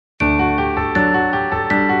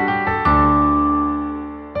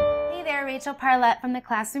Rachel Parlett from the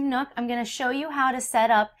Classroom Nook. I'm going to show you how to set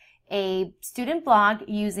up a student blog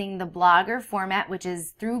using the Blogger format, which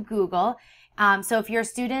is through Google. So if your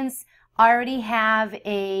students already have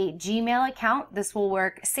a Gmail account, this will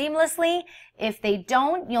work seamlessly. If they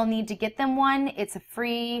don't, you'll need to get them one. It's a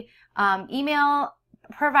free email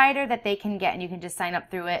provider that they can get, and you can just sign up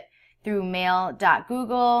through it through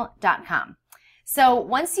mail.google.com. So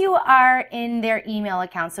once you are in their email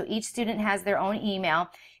account, so each student has their own email,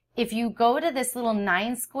 if you go to this little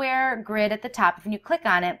 9-square grid at the top, if you click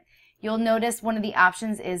on it, you'll notice one of the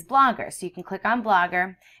options is Blogger. So you can click on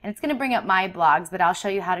Blogger, and it's going to bring up My Blogs, but I'll show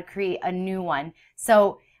you how to create a new one.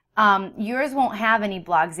 So yours won't have any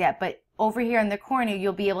blogs yet, but over here in the corner,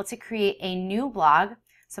 you'll be able to create a new blog.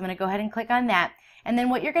 So I'm going to go ahead and click on that. And then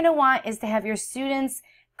what you're going to want is to have your students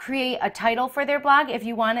create a title for their blog. If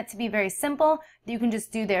you want it to be very simple, you can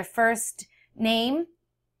just do their first name,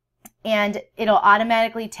 and it'll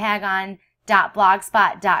automatically tag on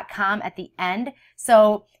 .blogspot.com at the end.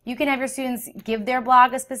 So you can have your students give their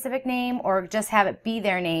blog a specific name or just have it be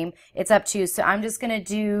their name. It's up to you. So I'm just going to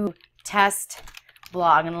do test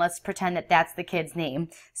blog, and let's pretend that that's the kid's name.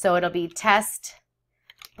 So it'll be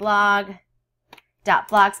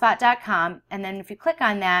testblog.blogspot.com, and then if you click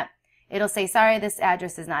on that, it'll say, sorry, this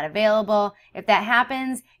address is not available. If that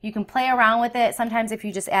happens, you can play around with it. Sometimes if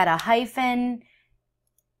you just add a hyphen,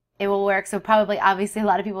 it will work. So probably, obviously, a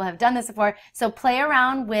lot of people have done this before. So play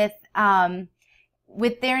around with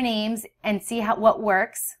their names and see what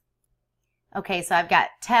works. Okay, so I've got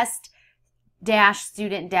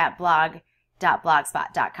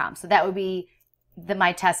test-student.blog.blogspot.com. So that would be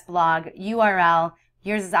my test blog URL.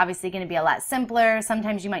 Yours is obviously going to be a lot simpler.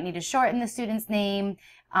 Sometimes you might need to shorten the student's name,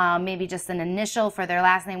 maybe just an initial for their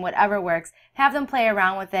last name, whatever works. Have them play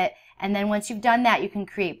around with it, and then once you've done that, you can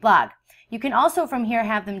create blog. You can also from here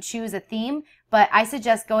have them choose a theme, but I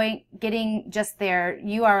suggest getting just their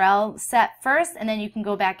URL set first, and then you can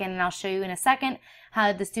go back in, and I'll show you in a second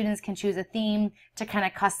how the students can choose a theme to kind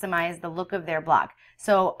of customize the look of their blog.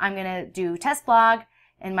 So I'm going to do test blog,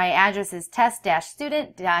 and my address is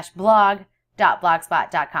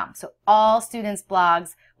test-student-blog.blogspot.com. So all students'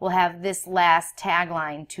 blogs will have this last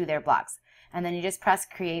tagline to their blogs. And then you just press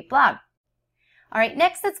create blog. All right,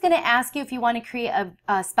 next it's going to ask you if you want to create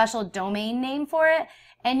a special domain name for it.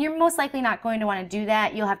 And you're most likely not going to want to do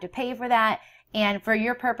that. You'll have to pay for that. And for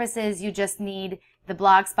your purposes, you just need the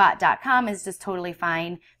blogspot.com is just totally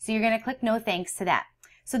fine. So you're going to click no thanks to that.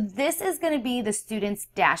 So this is going to be the student's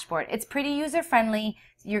dashboard. It's pretty user-friendly.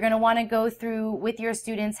 You're going to want to go through with your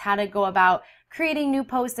students how to go about creating new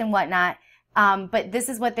posts and whatnot. But this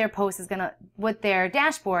is what their what their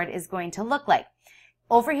dashboard is going to look like.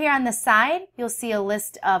 Over here on the side, you'll see a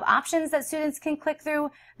list of options that students can click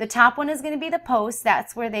through. The top one is going to be the post.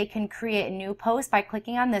 That's where they can create a new post by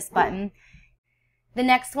clicking on this button. The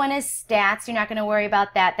next one is stats. You're not going to worry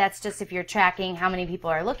about that. That's just if you're tracking how many people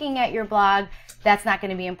are looking at your blog. That's not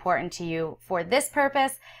going to be important to you for this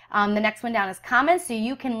purpose. The next one down is comments. So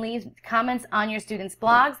you can leave comments on your students'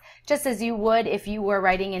 blogs just as you would if you were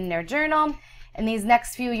writing in their journal. And these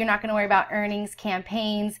next few, you're not going to worry about earnings,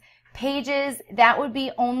 campaigns, pages. That would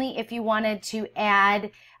be only if you wanted to add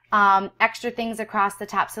extra things across the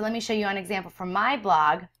top. So let me show you an example from my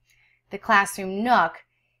blog, the Classroom Nook.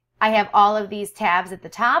 I have all of these tabs at the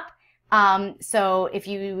top. So if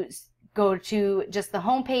you go to just the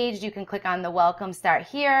home page, you can click on the Welcome Start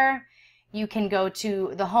Here. You can go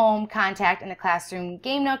to the Home, Contact, and the Classroom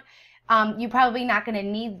Game Nook. You're probably not going to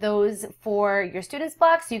need those for your students'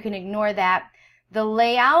 blog, so you can ignore that. The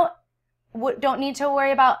layout, don't need to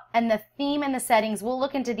worry about, and the theme and the settings, we'll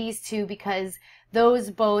look into these two because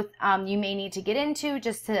those both you may need to get into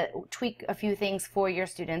just to tweak a few things for your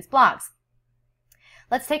students' blogs.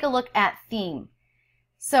 Let's take a look at theme.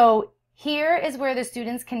 So here is where the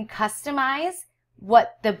students can customize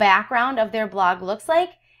what the background of their blog looks like.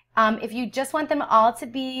 If you just want them all to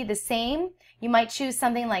be the same, you might choose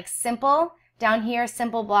something like simple. Down here,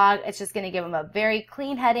 simple blog, it's just going to give them a very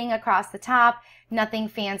clean heading across the top, nothing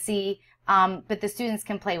fancy, but the students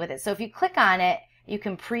can play with it. So if you click on it, you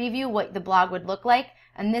can preview what the blog would look like,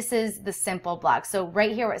 and this is the simple blog. So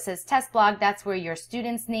right here where it says test blog, that's where your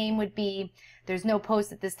student's name would be. There's no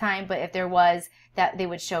post at this time, but if there was, that they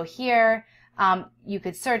would show here. You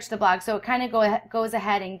could search the blog. So it kind of goes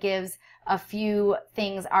ahead and gives a few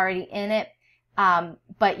things already in it,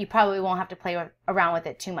 but you probably won't have to play around with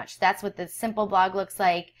it too much. That's what the simple blog looks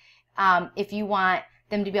like. If you want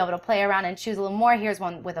them to be able to play around and choose a little more, here's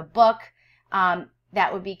one with a book.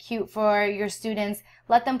 That would be cute for your students.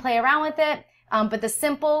 Let them play around with it. But the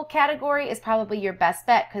simple category is probably your best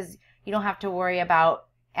bet because you don't have to worry about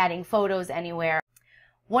adding photos anywhere.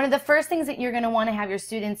 One of the first things that you're going to want to have your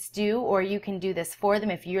students do, or you can do this for them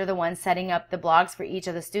if you're the one setting up the blogs for each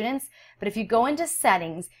of the students, but if you go into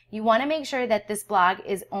settings, you want to make sure that this blog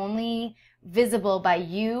is only visible by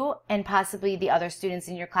you and possibly the other students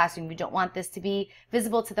in your classroom. You don't want this to be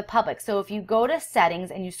visible to the public. So if you go to settings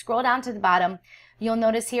and you scroll down to the bottom, you'll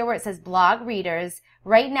notice here where it says blog readers,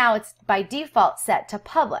 right now it's by default set to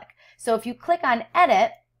public. So if you click on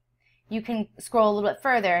edit, you can scroll a little bit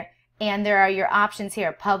further and there are your options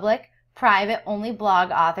here: public, private, only blog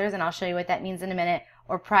authors, and I'll show you what that means in a minute,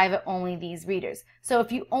 or private, only these readers. So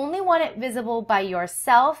if you only want it visible by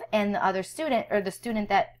yourself and the other student, or the student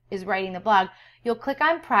that is writing the blog, you'll click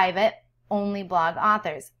on private, only blog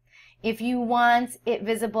authors. If you want it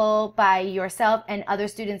visible by yourself and other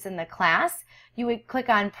students in the class, you would click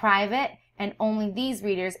on private and only these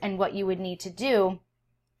readers, and what you would need to do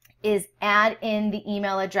is add in the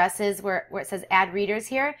email addresses where it says add readers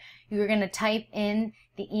here. You're going to type in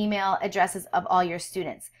the email addresses of all your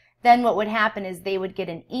students. Then what would happen is they would get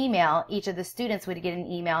an email, each of the students would get an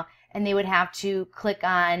email, and they would have to click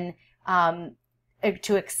on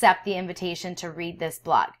to accept the invitation to read this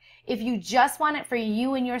blog. If you just want it for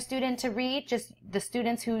you and your student to read, just the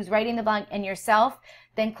students who's writing the blog and yourself,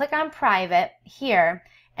 then click on private here,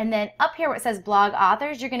 and then up here where it says blog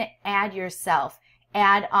authors, you're going to add yourself.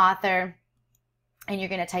 Add author, and you're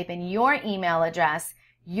going to type in your email address.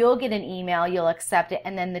 You'll get an email, you'll accept it,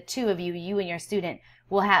 and then the two of you, you and your student,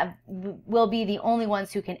 will be the only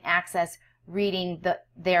ones who can access reading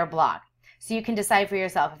their blog. So you can decide for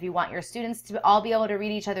yourself if you want your students to all be able to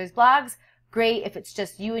read each other's blogs. Great. If it's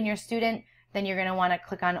just you and your student, then you're going to want to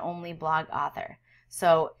click on only blog author.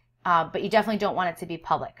 So, but you definitely don't want it to be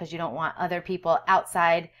public because you don't want other people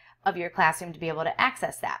outside of your classroom to be able to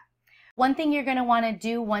access that. One thing you're going to want to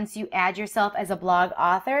do once you add yourself as a blog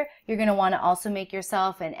author, you're going to want to also make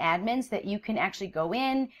yourself an admin so that you can actually go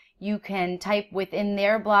in, you can type within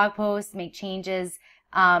their blog post, make changes.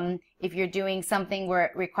 If you're doing something where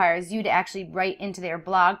it requires you to actually write into their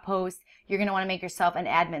blog post, you're going to want to make yourself an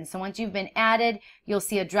admin. So once you've been added, you'll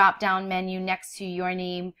see a drop-down menu next to your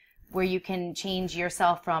name where you can change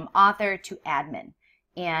yourself from author to admin.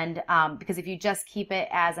 And because if you just keep it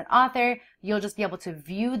as an author, you'll just be able to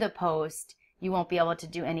view the post. You won't be able to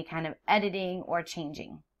do any kind of editing or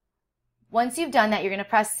changing. Once you've done that, you're going to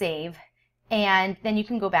press save, and then you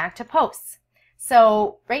can go back to posts.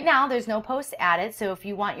 So right now there's no post added, so if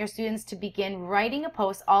you want your students to begin writing a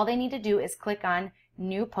post, all they need to do is click on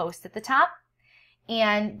new post at the top,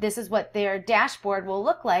 and this is what their dashboard will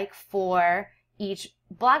look like for each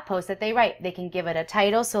blog post that they write. They can give it a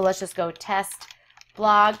title, so let's just go test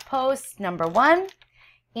blog post number 1,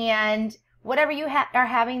 and whatever you are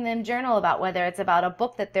having them journal about, whether it's about a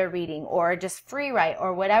book that they're reading or just free write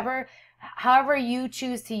or whatever, however you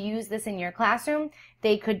choose to use this in your classroom,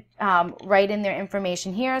 they could write in their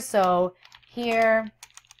information here. So here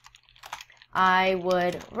I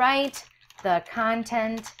would write the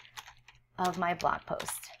content of my blog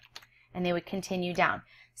post, and they would continue down.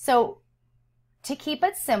 So to keep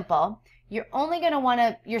it simple, you're only going to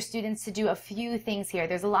want your students to do a few things here.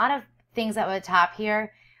 There's a lot of things at the top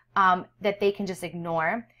here that they can just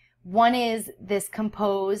ignore. One is this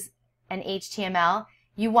compose and HTML.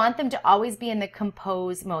 You want them to always be in the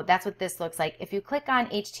compose mode. That's what this looks like. If you click on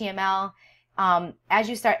HTML, as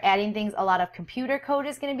you start adding things, a lot of computer code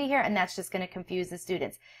is going to be here, and that's just going to confuse the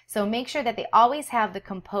students. So make sure that they always have the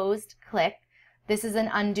composed click. This is an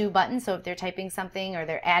undo button, so if they're typing something or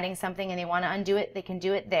they're adding something and they want to undo it, they can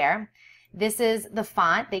do it there. This is the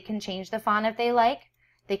font. They can change the font if they like.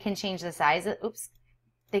 They can change the size.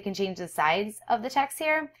 They can change the size of the text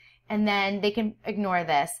here, and then they can ignore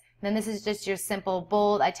this. Then this is just your simple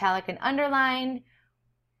bold, italic, and underlined,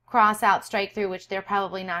 cross out, strike through, which they're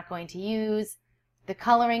probably not going to use. The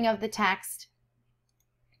coloring of the text,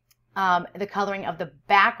 the coloring of the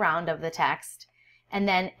background of the text, and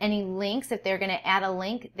then any links. If they're going to add a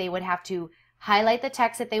link, they would have to highlight the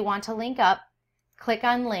text that they want to link up, click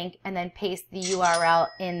on link, and then paste the URL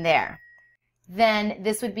in there. Then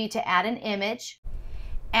this would be to add an image.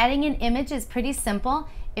 Adding an image is pretty simple.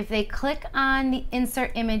 If they click on the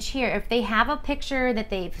insert image here, if they have a picture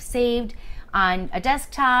that they've saved on a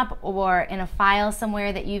desktop or in a file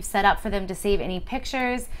somewhere that you've set up for them to save any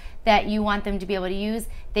pictures that you want them to be able to use,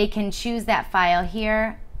 they can choose that file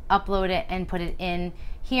here, upload it, and put it in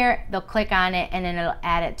here. They'll click on it, and then it'll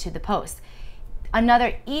add it to the post.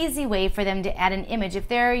 Another easy way for them to add an image, if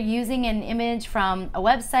they're using an image from a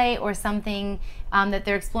website or something that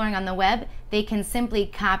they're exploring on the web, they can simply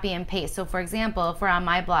copy and paste. So for example, if we're on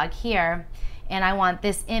my blog here and I want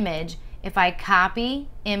this image, if I copy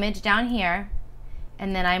image down here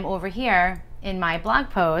and then I'm over here in my blog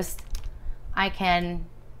post, I can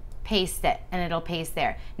paste it and it'll paste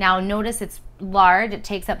there. Now notice it's large, it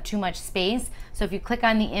takes up too much space. So if you click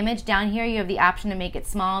on the image down here, you have the option to make it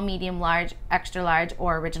small, medium, large, extra large,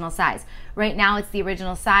 or original size. Right now it's the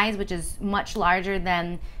original size, which is much larger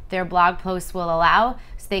than their blog posts will allow.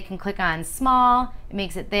 So they can click on small, it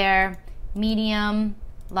makes it there, medium,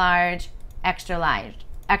 large, extra large,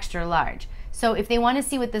 extra large. So if they want to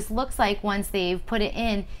see what this looks like once they've put it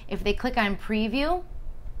in, if they click on preview,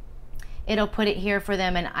 it'll put it here for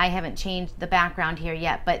them, and I haven't changed the background here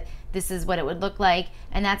yet, but this is what it would look like,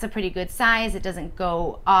 and that's a pretty good size. It doesn't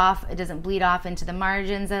go off, it doesn't bleed off into the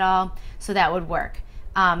margins at all, so that would work.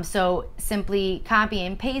 So simply copy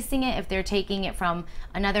and pasting it. If they're taking it from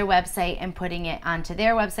another website and putting it onto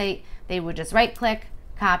their website, they would just right click,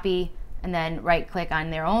 copy, and then right click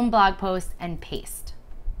on their own blog post and paste.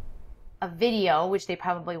 A video, which they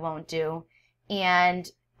probably won't do, and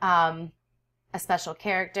a special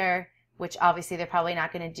character, which obviously they're probably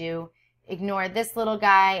not going to do. Ignore this little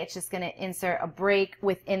guy. It's just going to insert a break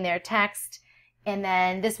within their text. And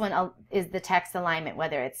then this one is the text alignment,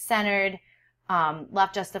 whether it's centered,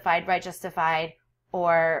 left justified, right justified,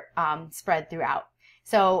 or spread throughout.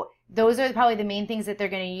 So those are probably the main things that they're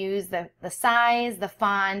going to use, the size, the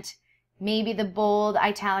font, maybe the bold,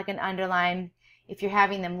 italic, and underline. If you're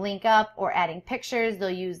having them link up or adding pictures,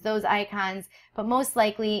 they'll use those icons. But most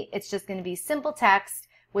likely, it's just going to be simple text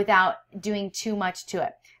without doing too much to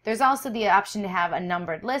it. There's also the option to have a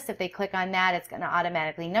numbered list. If they click on that, it's going to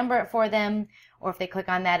automatically number it for them. Or if they click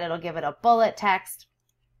on that, it'll give it a bullet text.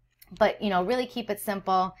 But, you know, really keep it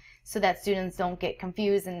simple so that students don't get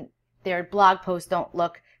confused and their blog posts don't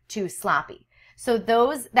look too sloppy. So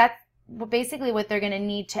that's basically what they're going to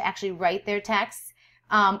need to actually write their texts.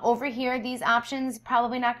 Over here, these options,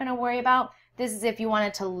 probably not going to worry about. This is if you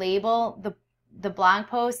wanted to label the blog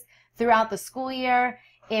post throughout the school year.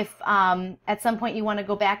 If at some point you want to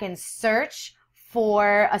go back and search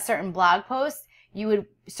for a certain blog post, you would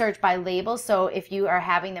search by label. So if you are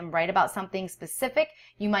having them write about something specific,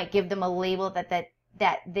 you might give them a label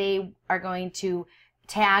that they are going to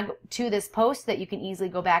tag to this post that you can easily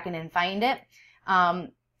go back and find it.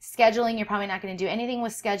 Scheduling, you're probably not going to do anything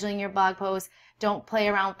with scheduling your blog post. Don't play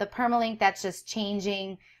around with the permalink. That's just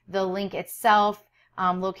changing the link itself.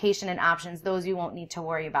 Location and options, those you won't need to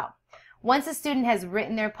worry about. Once a student has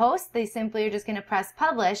written their post, they simply are just going to press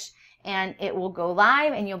publish and it will go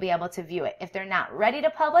live and you'll be able to view it. If they're not ready to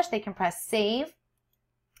publish, they can press save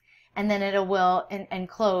and then it will and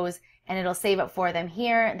close and it'll save it for them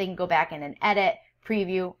here. They can go back in and edit,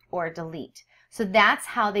 preview, or delete. So that's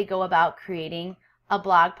how they go about creating a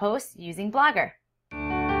blog post using Blogger.